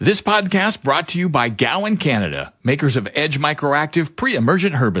This podcast brought to you by Gowan, Canada, makers of Edge Microactive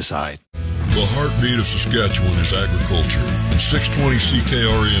pre-emergent herbicide. The heartbeat of Saskatchewan is agriculture, and 620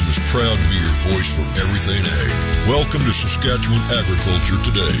 CKRM is proud to be your voice for everything ag. Welcome to Saskatchewan Agriculture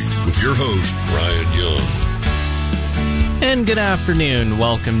Today with your host, Ryan Young. And good afternoon.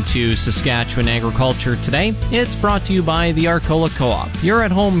 Welcome to Saskatchewan Agriculture Today. It's brought to you by the Arcola Co-op. You're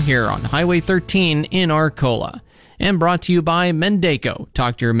at home here on Highway 13 in Arcola. And brought to you by Mendeco.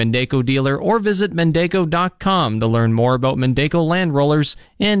 Talk to your Mendeco dealer or visit Mendeco.com to learn more about Mendeco land rollers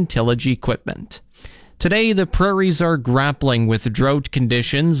and tillage equipment. Today, the prairies are grappling with drought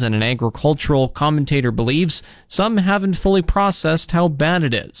conditions, and an agricultural commentator believes some haven't fully processed how bad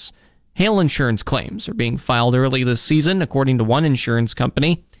it is. Hail insurance claims are being filed early this season, according to one insurance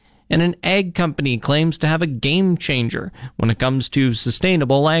company, and an ag company claims to have a game changer when it comes to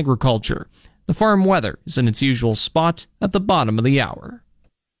sustainable agriculture. The farm weather is in its usual spot at the bottom of the hour.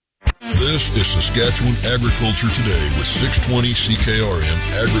 This is Saskatchewan Agriculture Today with 620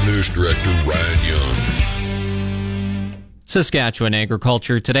 CKRM Agri-News Director Ryan Young. Saskatchewan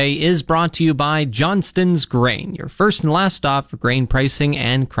Agriculture Today is brought to you by Johnston's Grain, your first and last stop for grain pricing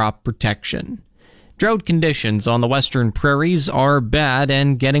and crop protection. Drought conditions on the western prairies are bad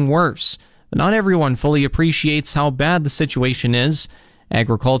and getting worse, but not everyone fully appreciates how bad the situation is.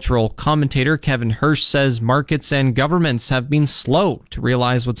 Agricultural commentator Kevin Hirsch says markets and governments have been slow to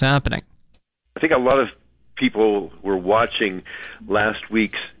realize what's happening. I think a lot of people were watching last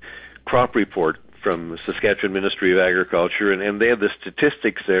week's crop report from the Saskatchewan Ministry of Agriculture, and they had the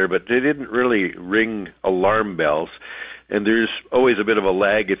statistics there, but they didn't really ring alarm bells. And there's always a bit of a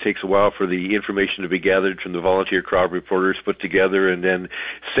lag. It takes a while for the information to be gathered from the volunteer crop reporters, put together, and then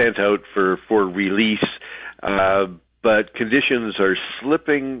sent out for release. But conditions are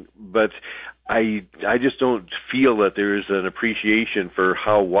slipping, but I just don't feel that there is an appreciation for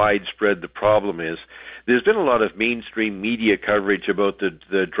how widespread the problem is. There's been a lot of mainstream media coverage about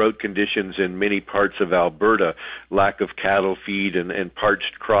the drought conditions in many parts of Alberta, lack of cattle feed and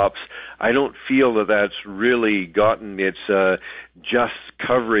parched crops. I don't feel that that's really gotten its just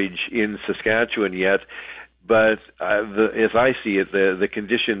coverage in Saskatchewan yet. But as I see it, the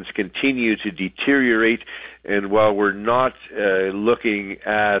conditions continue to deteriorate, and while we're not looking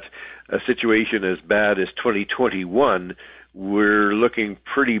at a situation as bad as 2021, we're looking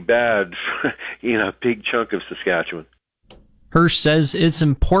pretty bad in a big chunk of Saskatchewan. Hirsch says it's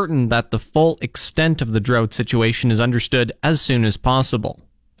important that the full extent of the drought situation is understood as soon as possible.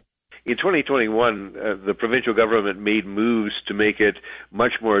 In 2021, the provincial government made moves to make it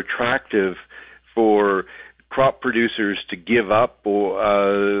much more attractive for crop producers to give up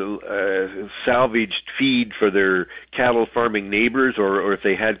salvaged feed for their cattle farming neighbors, or if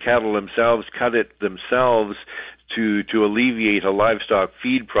they had cattle themselves, cut it themselves to alleviate a livestock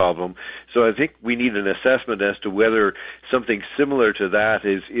feed problem. So I think we need an assessment as to whether something similar to that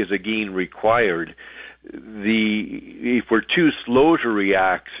is again required. If we're too slow to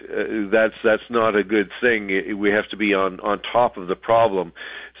react, that's not a good thing. We have to be on top of the problem.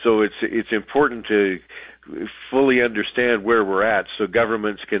 So it's important to fully understand where we're at, so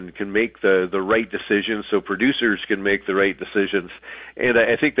governments can make the right decisions, so producers can make the right decisions. And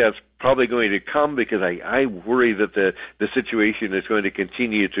I think that's probably going to come, because I worry that the situation is going to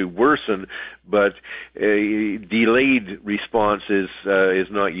continue to worsen, but a delayed response is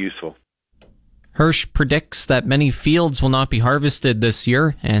not useful. Hirsch predicts that many fields will not be harvested this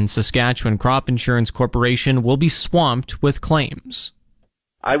year, and Saskatchewan Crop Insurance Corporation will be swamped with claims.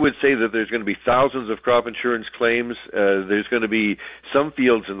 I would say that there's going to be thousands of crop insurance claims. There's going to be some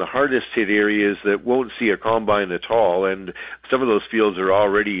fields in the hardest hit areas that won't see a combine at all, and some of those fields are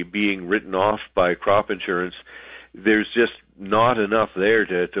already being written off by crop insurance. There's just not enough there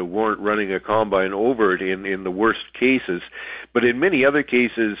to warrant running a combine over it in the worst cases. But in many other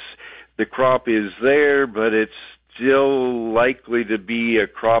cases, the crop is there, but it's still likely to be a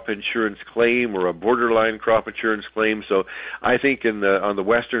crop insurance claim or a borderline crop insurance claim. So I think on the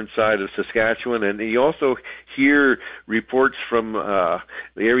western side of Saskatchewan, and you also hear reports from the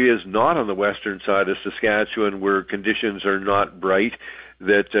areas not on the western side of Saskatchewan where conditions are not bright,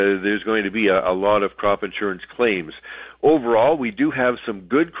 that there's going to be a lot of crop insurance claims. Overall, we do have some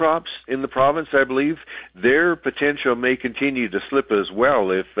good crops in the province, I believe. Their potential may continue to slip as well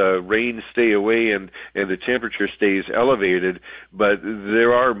if rains stay away and the temperature stays elevated. But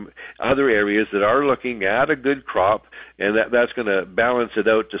there are other areas that are looking at a good crop, and that's going to balance it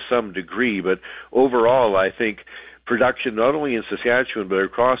out to some degree. But overall, I think production, not only in Saskatchewan, but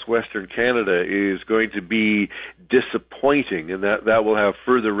across Western Canada, is going to be disappointing, and that will have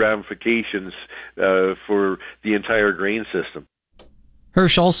further ramifications for the entire grain system.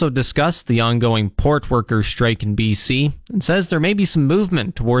 Hirsch also discussed the ongoing port workers' strike in BC and says there may be some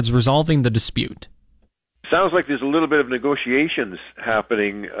movement towards resolving the dispute. Sounds like there's a little bit of negotiations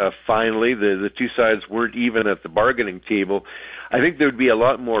happening finally. The two sides weren't even at the bargaining table. I think there would be a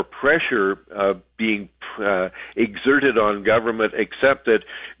lot more pressure being exerted on government, except that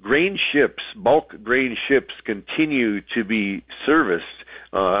grain ships, bulk grain ships, continue to be serviced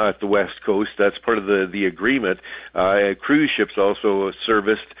at the West Coast. That's part of the agreement. Cruise ships also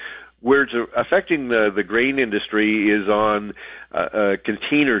serviced. Where it's affecting the grain industry is on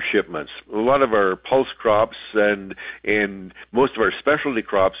container shipments. A lot of our pulse crops and most of our specialty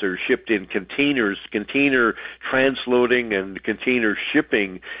crops are shipped in containers. Container transloading and container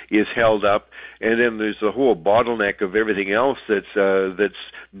shipping is held up, and then there's a whole bottleneck of everything else that's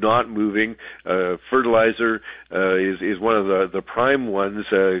not moving. Fertilizer is one of the prime ones,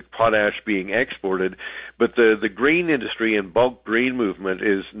 potash being exported, but the grain industry and bulk grain movement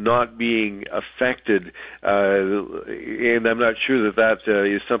is not being affected, and I'm not sure that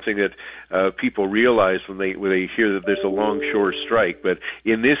is something that people realize when they hear that there's a longshore strike. But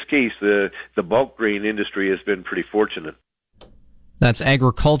in this case, the bulk grain industry has been pretty fortunate. That's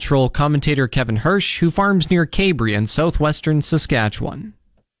agricultural commentator Kevin Hirsch, who farms near Cambria in southwestern Saskatchewan.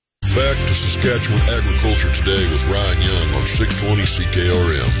 Back to Saskatchewan Agriculture Today with Ryan Young on 620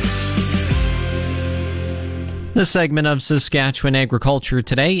 CKRM. This segment of Saskatchewan Agriculture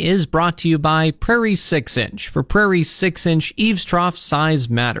Today is brought to you by Prairie 6-inch. For Prairie 6-inch eaves trough, size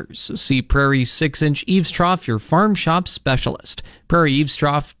matters. So see Prairie 6-inch eaves trough, your farm shop specialist.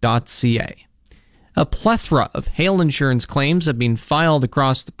 prairieeavestrough.ca. A plethora of hail insurance claims have been filed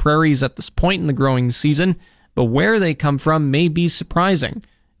across the prairies at this point in the growing season, but where they come from may be surprising.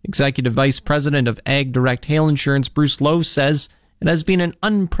 Executive Vice President of Ag Direct Hail Insurance Bruce Lowe says it has been an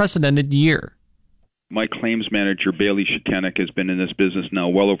unprecedented year. My claims manager, Bailey Shatanek, has been in this business now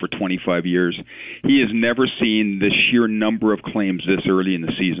well over 25 years. He has never seen the sheer number of claims this early in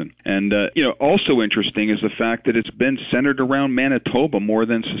the season. And, also interesting is the fact that it's been centered around Manitoba more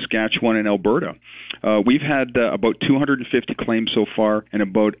than Saskatchewan and Alberta. We've had about 250 claims so far, and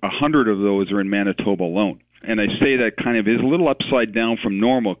about 100 of those are in Manitoba alone. And I say that kind of is a little upside down from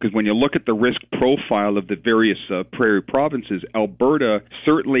normal, because when you look at the risk profile of the various prairie provinces, Alberta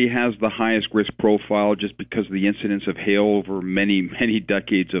certainly has the highest risk profile just because of the incidence of hail over many, many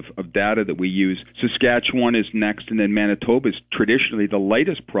decades of data that we use. Saskatchewan is next, and then Manitoba is traditionally the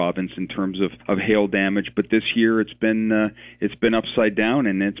lightest province in terms of hail damage. But this year it's been upside down,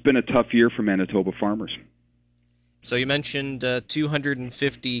 and it's been a tough year for Manitoba farmers. So you mentioned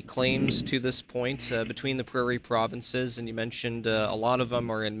 250 claims to this point between the prairie provinces, and you mentioned a lot of them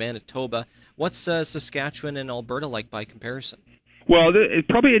are in Manitoba. What's Saskatchewan and Alberta like by comparison? Well, it's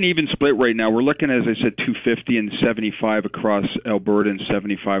probably an even split right now. We're looking, as I said, 250 and 75 across Alberta and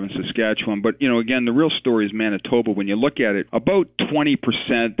 75 in Saskatchewan. But, again, the real story is Manitoba. When you look at it, about 20%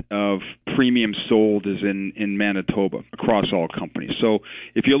 of premium sold is in Manitoba across all companies. So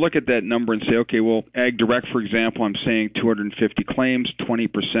if you look at that number and say, okay, well, Ag Direct, for example, I'm saying 250 claims,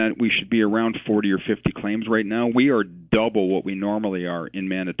 20%, we should be around 40 or 50 claims right now. We are double what we normally are in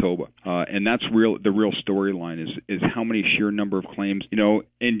Manitoba. And that's the real storyline is how many sheer number of claims.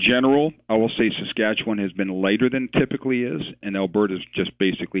 In general, I will say Saskatchewan has been lighter than typically is, and Alberta is just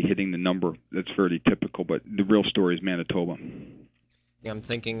basically hitting the number that's fairly typical, but the real story is Manitoba. Yeah, I'm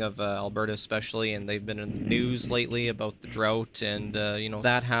thinking of Alberta especially, and they've been in the news lately about the drought and,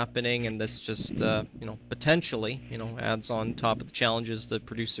 that happening, and this just, potentially, adds on top of the challenges that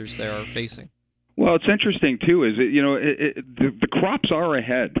producers there are facing. Well, it's interesting too. Is the crops are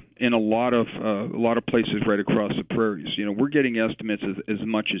ahead in a lot of places right across the prairies. We're getting estimates as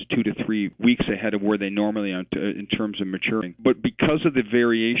much as 2 to 3 weeks ahead of where they normally are in terms of maturing. But because of the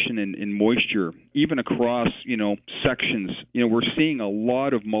variation in moisture, even across sections, we're seeing a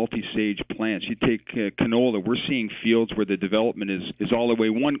lot of multi-stage plants. You take canola, we're seeing fields where the development is all the way.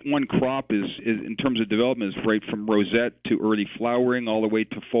 One crop is in terms of development is right from rosette to early flowering all the way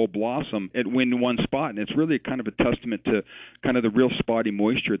to full blossom at one spot, and it's really kind of a testament to kind of the real spotty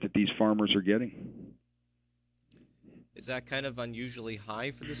moisture that these farmers are getting. Is that kind of unusually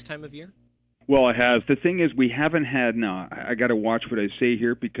high for this time of year? Well, it has. The thing is, we haven't had, now, I got to watch what I say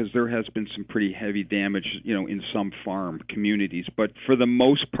here because there has been some pretty heavy damage, in some farm communities. But for the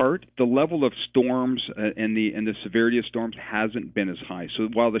most part, the level of storms and the severity of storms hasn't been as high. So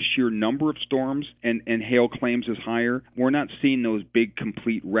while the sheer number of storms and hail claims is higher, we're not seeing those big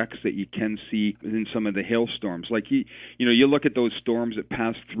complete wrecks that you can see in some of the hailstorms. Like, you look at those storms that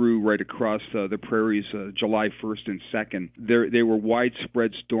passed through right across the prairies July 1st and 2nd. They were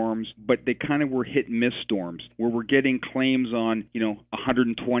widespread storms, but they kind kind of were hit and miss storms where we're getting claims on,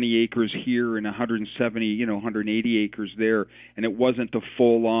 120 acres here and 170, 180 acres there, and it wasn't the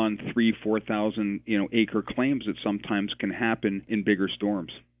full-on 3,000-4,000, acre claims that sometimes can happen in bigger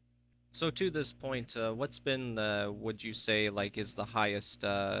storms. So to this point, what's been, would you say, is the highest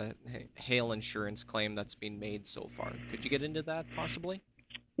hail insurance claim that's been made so far? Could you get into that possibly?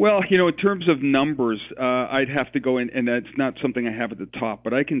 Well, in terms of numbers, I'd have to go in, and that's not something I have at the top.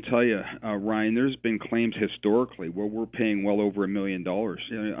 But I can tell you, Ryan, there's been claims historically where we're paying well over $1 million.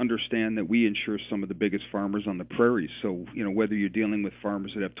 Understand that we insure some of the biggest farmers on the prairies. So, whether you're dealing with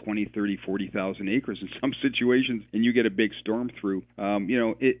farmers that have 20, 30, 40,000 acres in some situations, and you get a big storm through,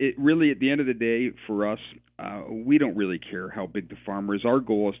 it really, at the end of the day, for us, we don't really care how big the farmer is. Our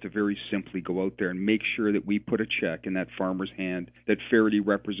goal is to very simply go out there and make sure that we put a check in that farmer's hand that fairly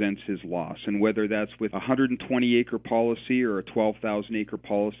represents his loss. And whether that's with a 120-acre policy or a 12,000-acre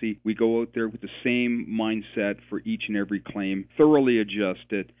policy, we go out there with the same mindset for each and every claim, thoroughly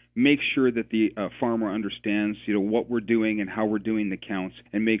adjust it, make sure that the farmer understands, what we're doing and how we're doing the counts,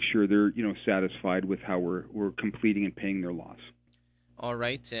 and make sure they're, satisfied with how we're completing and paying their loss. All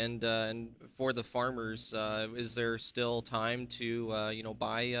right, and for the farmers, is there still time to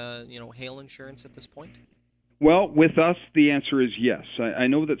buy hail insurance at this point? Well, with us, the answer is yes. I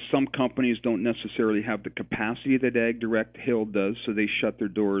know that some companies don't necessarily have the capacity that Ag Direct Hail does, so they shut their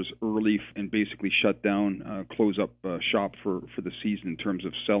doors early and basically shut down, close up shop for the season in terms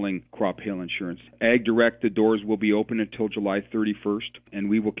of selling crop hail insurance. Ag Direct, the doors will be open until July 31st, and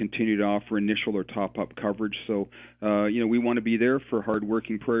we will continue to offer initial or top-up coverage. So, we want to be there for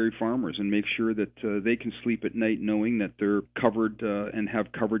hardworking prairie farmers and make sure that they can sleep at night knowing that they're covered and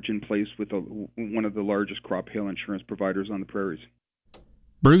have coverage in place with one of the largest crop hail insurance providers on the prairies.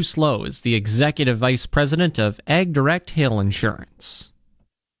 Bruce Lowe is the Executive Vice President of Ag Direct Hail Insurance.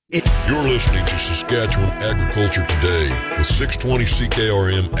 You're listening to Saskatchewan Agriculture Today with 620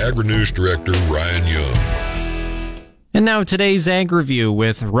 CKRM Agri-News Director Ryan Young. And now today's Ag Review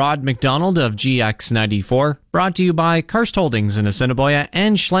with Rod McDonald of GX94, brought to you by Karst Holdings in Assiniboia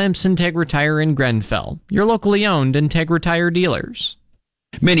and Schlamps Integra Tire in Grenfell, your locally owned Integra Tire dealers.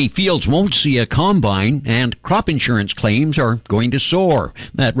 Many fields won't see a combine, and crop insurance claims are going to soar.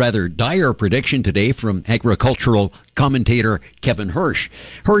 That rather dire prediction today from agricultural commentator Kevin Hirsch.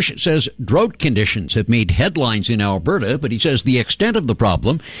 Hirsch says drought conditions have made headlines in Alberta, but he says the extent of the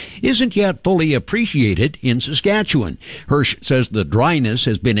problem isn't yet fully appreciated in Saskatchewan. Hirsch says the dryness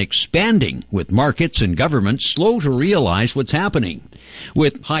has been expanding, with markets and governments slow to realize what's happening.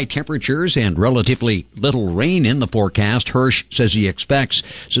 With high temperatures and relatively little rain in the forecast, Hirsch says he expects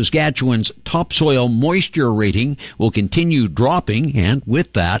Saskatchewan's topsoil moisture rating will continue dropping, and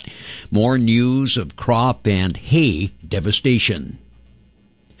with that, more news of crop and hay devastation.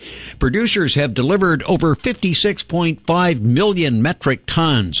 Producers have delivered over 56.5 million metric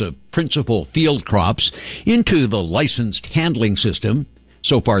tons of principal field crops into the licensed handling system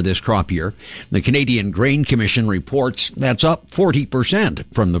so far this crop year. The Canadian Grain Commission reports that's up 40%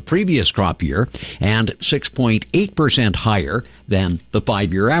 from the previous crop year and 6.8% higher than the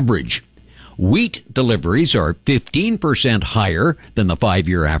 5-year average. Wheat deliveries are 15% higher than the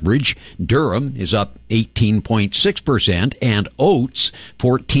 5-year average. Durum is up 18.6% and oats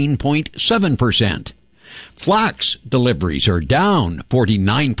 14.7%. Flax deliveries are down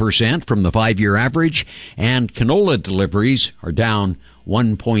 49% from the 5-year average, and canola deliveries are down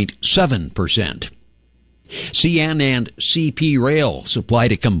 1.7%. CN and CP Rail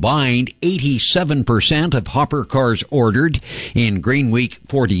supplied a combined 87% of hopper cars ordered in Grain Week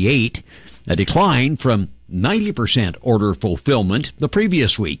 48, a decline from 90% order fulfillment the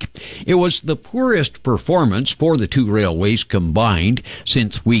previous week. It was the poorest performance for the two railways combined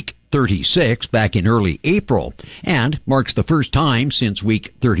since week 36 back in early April, and marks the first time since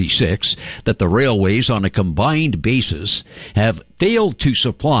week 36 that the railways on a combined basis have failed to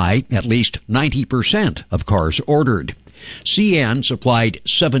supply at least 90% of cars ordered. CN supplied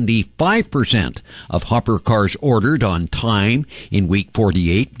 75% of hopper cars ordered on time in week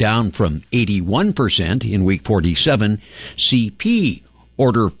 48, down from 81% in week 47. CP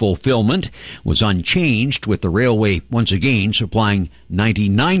order fulfillment was unchanged, with the railway once again supplying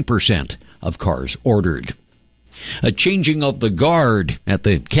 99% of cars ordered. A changing of the guard at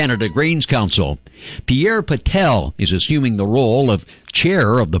the Canada Grains Council. Pierre Patel is assuming the role of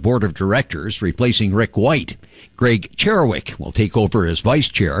chair of the board of directors, replacing Rick White. Greg Cherewick will take over as vice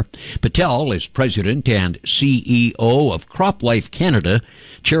chair. Patel is president and CEO of CropLife Canada.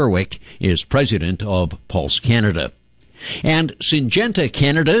 Cherewick is president of Pulse Canada. And Syngenta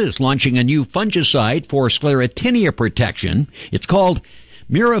Canada is launching a new fungicide for sclerotinia protection. It's called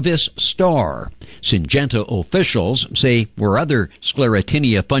Miravis Star. Syngenta officials say where other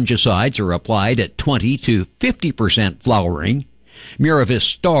Sclerotinia fungicides are applied at 20 to 50% flowering, Miravis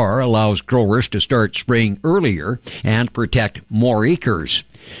Star allows growers to start spraying earlier and protect more acres.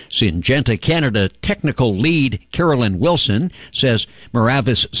 Syngenta Canada technical lead Carolyn Wilson says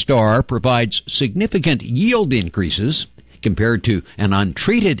Miravis Star provides significant yield increases compared to an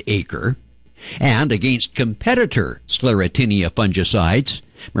untreated acre, and against competitor Sclerotinia fungicides,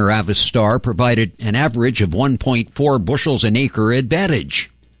 Miravis Star provided an average of 1.4 bushels an acre advantage.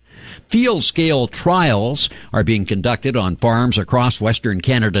 Field-scale trials are being conducted on farms across Western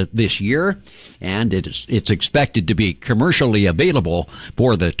Canada this year, and it's expected to be commercially available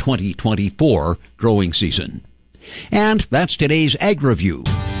for the 2024 growing season. And that's today's Ag Review.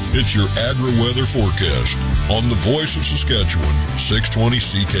 It's your agri-weather forecast on the Voice of Saskatchewan, 620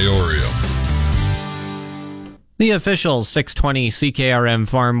 CKRM. The official 620 CKRM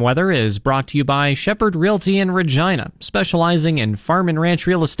farm weather is brought to you by Shepherd Realty in Regina, specializing in farm and ranch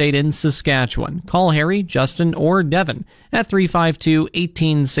real estate in Saskatchewan. Call Harry, Justin, or Devin at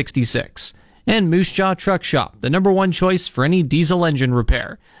 352-1866. And Moose Jaw Truck Shop, the #1 choice for any diesel engine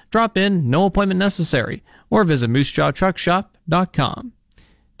repair. Drop in, no appointment necessary, or visit moosejawtruckshop.com.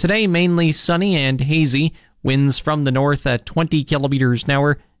 Today, mainly sunny and hazy, winds from the north at 20 kilometers an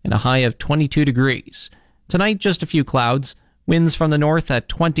hour and a high of 22 degrees. Tonight, just a few clouds, winds from the north at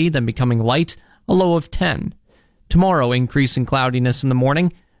 20, then becoming light, a low of 10. Tomorrow, increasing cloudiness in the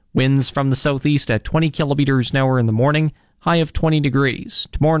morning, winds from the southeast at 20 kilometers an hour in the morning, high of 20 degrees.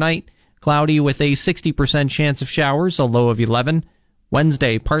 Tomorrow night, cloudy with a 60% chance of showers, a low of 11.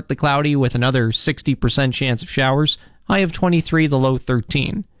 Wednesday, partly cloudy with another 60% chance of showers, high of 23, the low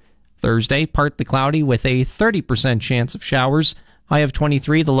 13. Thursday, partly cloudy with a 30% chance of showers, high of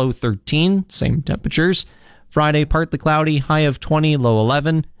 23, the low 13, same temperatures. Friday, partly cloudy, high of 20, low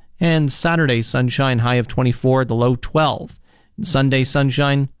 11. And Saturday, sunshine, high of 24, the low 12. And Sunday,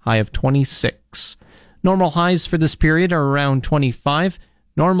 sunshine, high of 26. Normal highs for this period are around 25,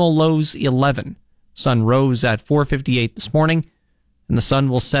 normal lows 11. Sun rose at 4:58 this morning, and the sun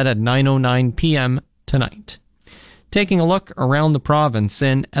will set at 9:09 p.m. tonight. Taking a look around the province,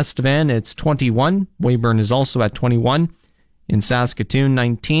 in Estevan, it's 21. Weyburn is also at 21. In Saskatoon,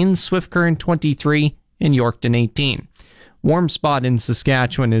 19. Swift Current, 23. In Yorkton, 18. Warm spot in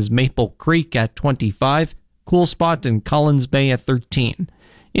Saskatchewan is Maple Creek at 25. Cool spot in Collins Bay at 13.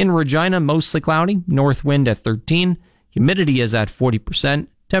 In Regina, mostly cloudy. North wind at 13. Humidity is at 40%.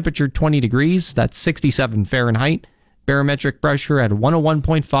 Temperature 20 degrees. That's 67 Fahrenheit. Barometric pressure at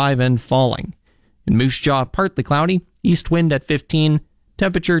 101.5 and falling. In Moose Jaw, partly cloudy. East wind at 15.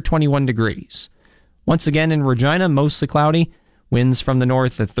 Temperature 21 degrees. Once again in Regina, mostly cloudy. Winds from the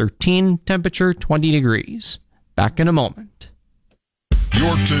north at 13, temperature 20 degrees. Back in a moment.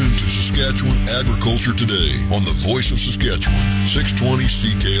 You're tuned to Saskatchewan Agriculture Today on the Voice of Saskatchewan, 620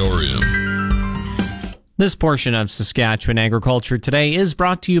 CKRM. This portion of Saskatchewan Agriculture Today is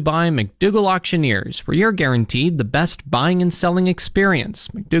brought to you by McDougall Auctioneers, where you're guaranteed the best buying and selling experience.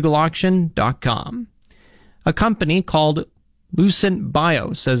 McDougallAuction.com. A company called Lucent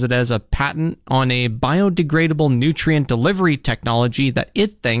Bio says it has a patent on a biodegradable nutrient delivery technology that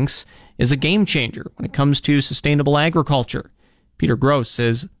it thinks is a game changer when it comes to sustainable agriculture. Peter Gross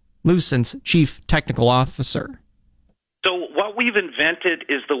is Lucent's Chief Technical Officer. So what we've invented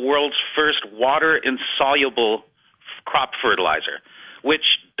is the world's first water-insoluble crop fertilizer,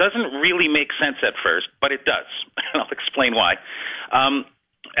 which doesn't really make sense at first, but it does. I'll explain why.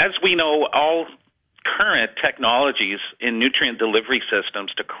 As we know, all current technologies in nutrient delivery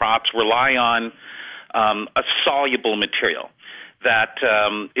systems to crops rely on a soluble material that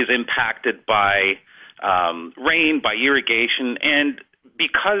is impacted by rain, by irrigation, and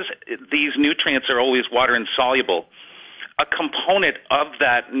because these nutrients are always water insoluble, a component of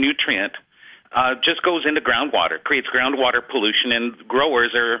that nutrient just goes into groundwater, creates groundwater pollution, and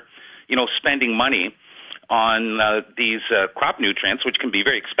growers are, spending money on these crop nutrients, which can be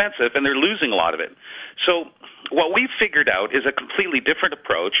very expensive, and they're losing a lot of it. So what we've figured out is a completely different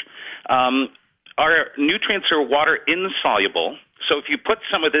approach. Our nutrients are water insoluble, so if you put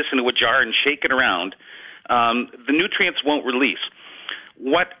some of this into a jar and shake it around, the nutrients won't release.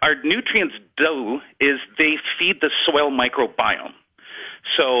 What our nutrients do is they feed the soil microbiome.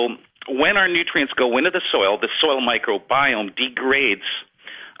 So when our nutrients go into the soil microbiome degrades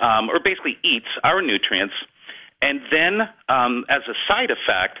or basically eats our nutrients, and then as a side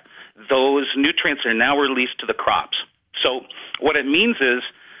effect, those nutrients are now released to the crops. So what it means is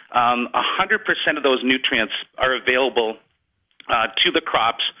 100% of those nutrients are available to the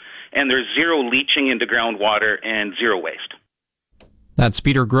crops, and there's zero leaching into groundwater and zero waste. That's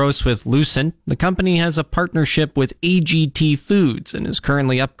Peter Gross with Lucent. The company has a partnership with AGT Foods and is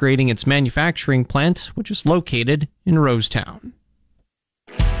currently upgrading its manufacturing plant, which is located in Rosetown.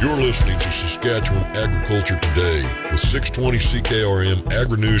 You're listening to Saskatchewan Agriculture Today with 620 CKRM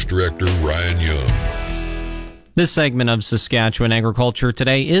Agri-News Director Ryan Young. This segment of Saskatchewan Agriculture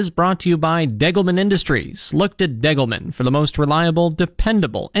Today is brought to you by Degelman Industries. Look to Degelman for the most reliable,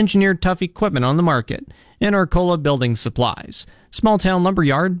 dependable, engineered tough equipment on the market. And Arcola Building Supplies. Small town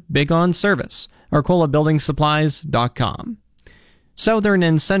lumberyard, big on service. ArcolaBuildingSupplies.com. Southern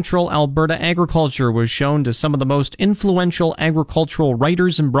and Central Alberta agriculture was shown to some of the most influential agricultural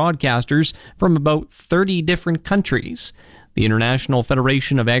writers and broadcasters from about 30 different countries. The International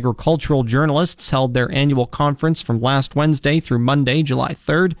Federation of Agricultural Journalists held their annual conference from last Wednesday through Monday, July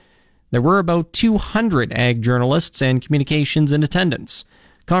 3rd. There were about 200 ag journalists and communications in attendance.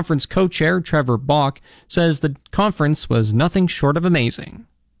 Conference co-chair Trevor Bach says the conference was nothing short of amazing.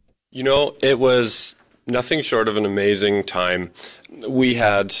 You know, it was nothing short of an amazing time. We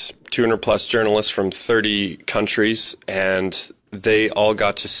had 200 plus journalists from 30 countries, and they all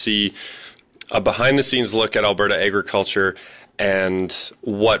got to see a behind-the-scenes look at Alberta agriculture and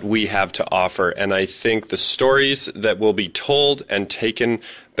what we have to offer. And I think the stories that will be told and taken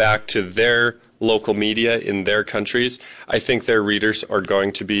back to their local media in their countries, I think their readers are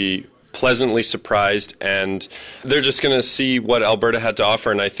going to be pleasantly surprised, and they're just going to see what Alberta had to offer,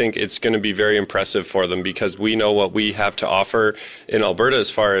 and I think it's going to be very impressive for them because we know what we have to offer in Alberta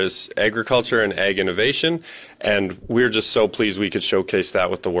as far as agriculture and ag innovation, and we're just so pleased we could showcase that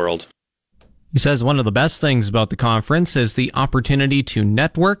with the world. He says one of the best things about the conference is the opportunity to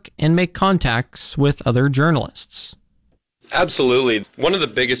network and make contacts with other journalists. Absolutely. One of the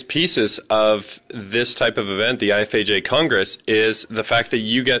biggest pieces of this type of event, the IFAJ Congress, is the fact that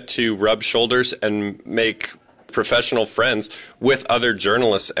you get to rub shoulders and make professional friends with other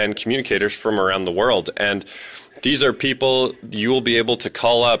journalists and communicators from around the world. And these are people you will be able to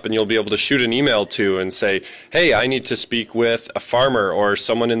call up and you'll be able to shoot an email to and say, hey, I need to speak with a farmer or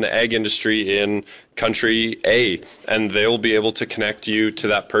someone in the ag industry in country A, and they'll be able to connect you to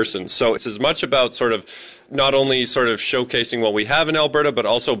that person. So it's as much about sort of not only sort of showcasing what we have in Alberta, but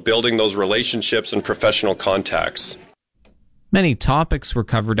also building those relationships and professional contacts. Many topics were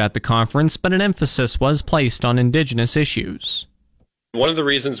covered at the conference, but an emphasis was placed on Indigenous issues. One of the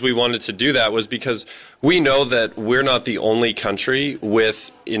reasons we wanted to do that was because we know that we're not the only country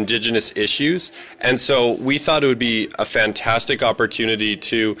with Indigenous issues, and so we thought it would be a fantastic opportunity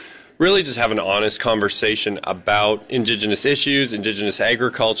to really just have an honest conversation about Indigenous issues, Indigenous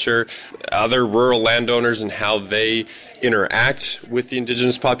agriculture, other rural landowners and how they interact with the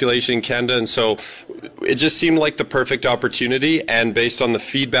Indigenous population in Canada. And so it just seemed like the perfect opportunity. And based on the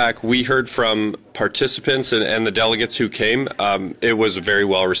feedback we heard from participants and the delegates who came, it was very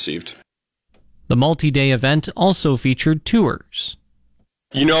well received. The multi-day event also featured tours.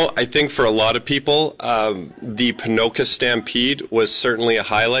 You know, I think for a lot of people, the Ponoka Stampede was certainly a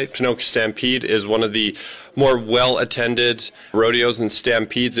highlight. Ponoka Stampede is one of the more well-attended rodeos and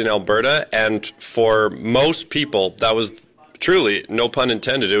stampedes in Alberta, and for most people, that was truly, no pun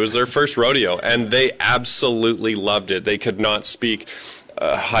intended, it was their first rodeo, and they absolutely loved it. They could not speak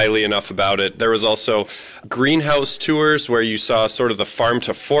highly enough about it. There was also greenhouse tours where you saw sort of the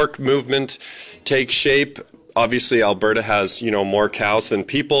farm-to-fork movement take shape. Obviously, Alberta has, more cows than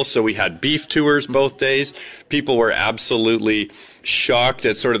people, so we had beef tours both days. People were absolutely shocked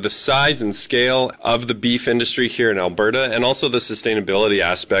at sort of the size and scale of the beef industry here in Alberta, and also the sustainability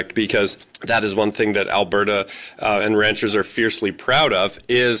aspect, because that is one thing that Alberta and ranchers are fiercely proud of,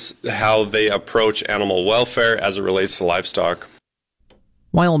 is how they approach animal welfare as it relates to livestock.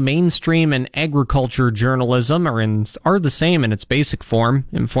 While mainstream and agriculture journalism are the same in its basic form,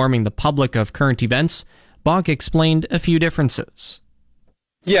 informing the public of current events, Bach explained a few differences.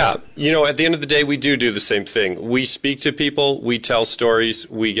 Yeah, at the end of the day, we do the same thing. We speak to people, we tell stories,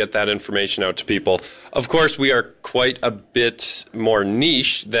 we get that information out to people. Of course, we are quite a bit more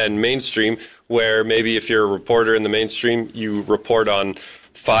niche than mainstream, where maybe if you're a reporter in the mainstream, you report on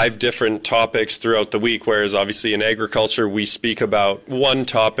 5 different topics throughout the week, whereas obviously in agriculture, we speak about one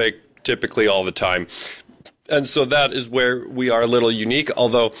topic typically all the time. And so that is where we are a little unique,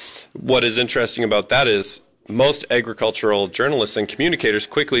 although what is interesting about that is most agricultural journalists and communicators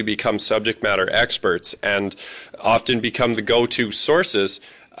quickly become subject matter experts and often become the go-to sources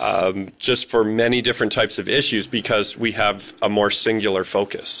just for many different types of issues because we have a more singular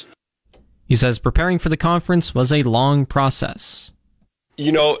focus. He says preparing for the conference was a long process.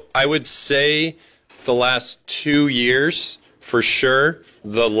 I would say the last 2 years, for sure.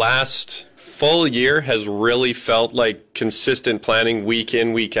 The last full year has really felt like consistent planning week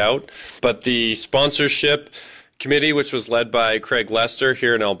in, week out. But the sponsorship committee, which was led by Craig Lester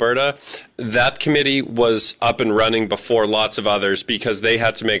here in Alberta, that committee was up and running before lots of others because they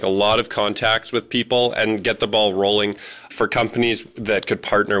had to make a lot of contacts with people and get the ball rolling for companies that could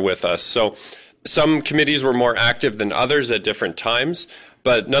partner with us. So some committees were more active than others at different times,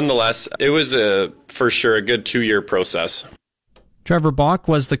 but nonetheless, it was for sure a good 2-year process. Trevor Bach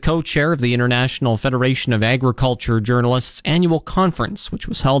was the co-chair of the International Federation of Agriculture Journalists annual conference, which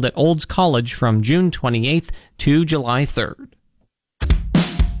was held at Olds College from June 28th to July 3rd.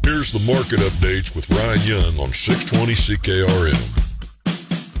 Here's the market updates with Ryan Young on 620 CKRM.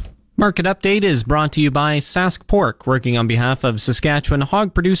 Market Update is brought to you by Sask Pork, working on behalf of Saskatchewan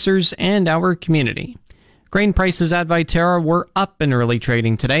hog producers and our community. Grain prices at Viterra were up in early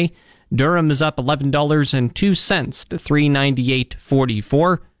trading today. Durham is up $11.02 to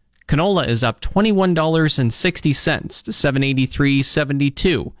 $3.98.44. Canola is up $21.60 to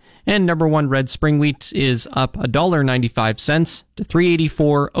 $7.83.72. And number one red spring wheat is up $1.95 to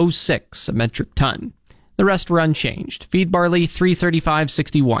 $3.84.06 a metric ton. The rest were unchanged. Feed barley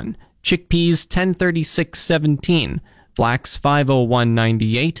 $3.35.61. Chickpeas $10.36.17. Flax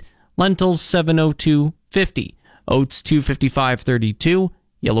 $5.01.98. Lentils $7.02.50. Oats $2.55.32.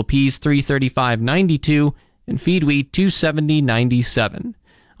 Yellow peas $3.35.92, and feed wheat $2.70.97.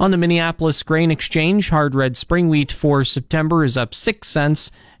 On the Minneapolis Grain Exchange, hard red spring wheat for September is up 6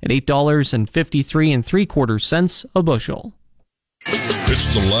 cents at $8.53 a bushel.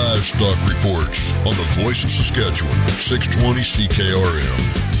 It's the Livestock Reports on the Voice of Saskatchewan, 620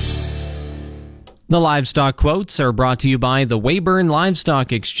 CKRM. The livestock quotes are brought to you by the Weyburn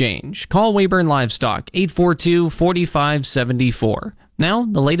Livestock Exchange. Call Weyburn Livestock 842-4574. Now,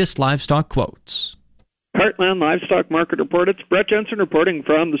 the latest livestock quotes. Heartland Livestock Market Report. It's Brett Jensen reporting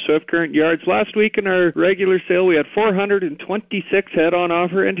from the Swift Current Yards. Last week in our regular sale, we had 426 head on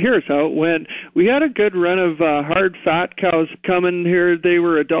offer, and here's how it went. We had a good run of hard fat cows coming here. They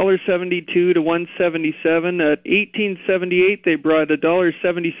were $1.72 to $1.77. At $18.78, they brought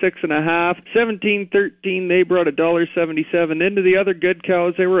 $1.76 and a half. $17.13, they brought $1.77. Into the other good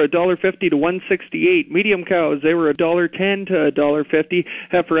cows, they were $1.50 to $1.68. Medium cows, they were $1.10 to $1.50.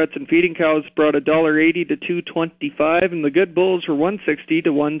 Heiferettes and feeding cows brought $1.80 to $2.25, and the good bulls were $1.60 to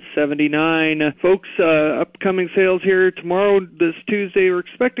 $1.79. Folks, upcoming sales here tomorrow, this Tuesday, we're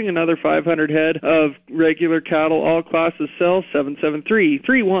expecting another 500 head of regular cattle. All classes sell.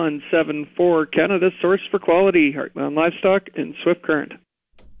 773-3174. Canada's source for quality. Heartland Livestock in Swift Current.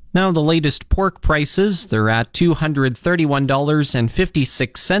 Now the latest pork prices. They're at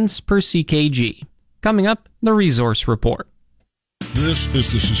 $231.56 per CKG. Coming up, the Resource Report. This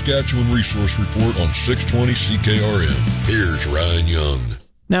is the Saskatchewan Resource Report on 620 CKRM. Here's Ryan Young.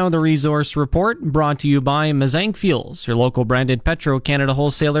 Now the Resource Report, brought to you by Mazank Fuels, your local branded Petro-Canada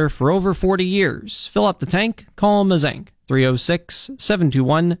wholesaler for over 40 years. Fill up the tank, call Mazank,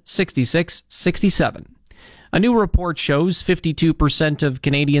 306-721-6667. A new report shows 52% of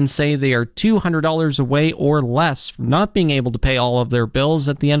Canadians say they are $200 away or less from not being able to pay all of their bills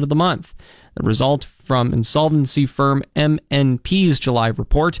at the end of the month. The result from insolvency firm MNP's July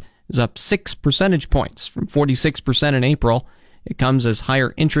report is up 6 percentage points from 46% in April. It comes as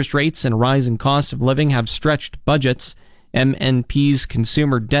higher interest rates and a rise in cost of living have stretched budgets. MNP's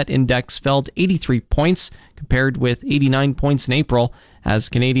Consumer Debt Index fell to 83 points compared with 89 points in April, as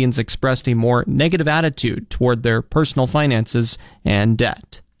Canadians expressed a more negative attitude toward their personal finances and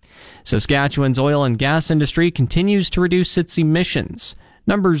debt. Saskatchewan's oil and gas industry continues to reduce its emissions.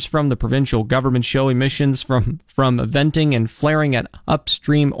 Numbers from the provincial government show emissions from venting and flaring at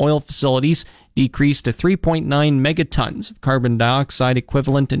upstream oil facilities decreased to 3.9 megatons of carbon dioxide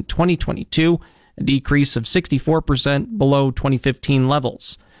equivalent in 2022, a decrease of 64% below 2015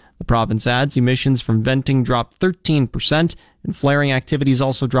 levels. The province adds emissions from venting dropped 13%, and flaring activities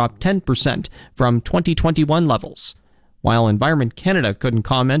also dropped 10% from 2021 levels. While Environment Canada couldn't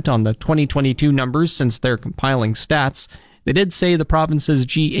comment on the 2022 numbers since they're compiling stats, they did say the province's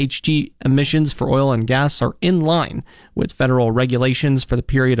GHG emissions for oil and gas are in line with federal regulations for the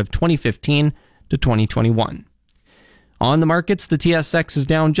period of 2015 to 2021. On the markets, the TSX is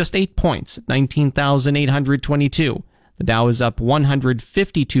down just 8 points at 19,822. The Dow is up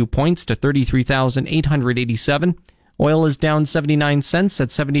 152 points to 33,887. Oil is down 79 cents at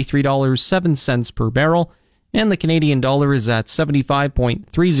 $73.07 per barrel, and the Canadian dollar is at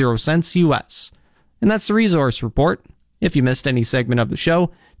 75.30 cents US. And that's the Resource Report. If you missed any segment of the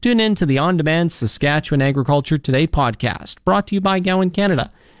show, tune in to the on-demand Saskatchewan Agriculture Today podcast, brought to you by Gowan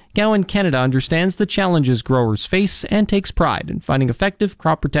Canada. Gowan Canada understands the challenges growers face and takes pride in finding effective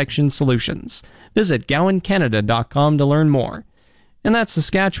crop protection solutions. Visit GowanCanada.com to learn more. And that's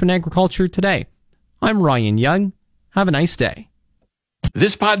Saskatchewan Agriculture Today. I'm Ryan Young. Have a nice day.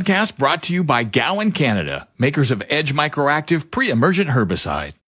 This podcast brought to you by Gowan Canada, makers of Edge Microactive pre-emergent herbicide.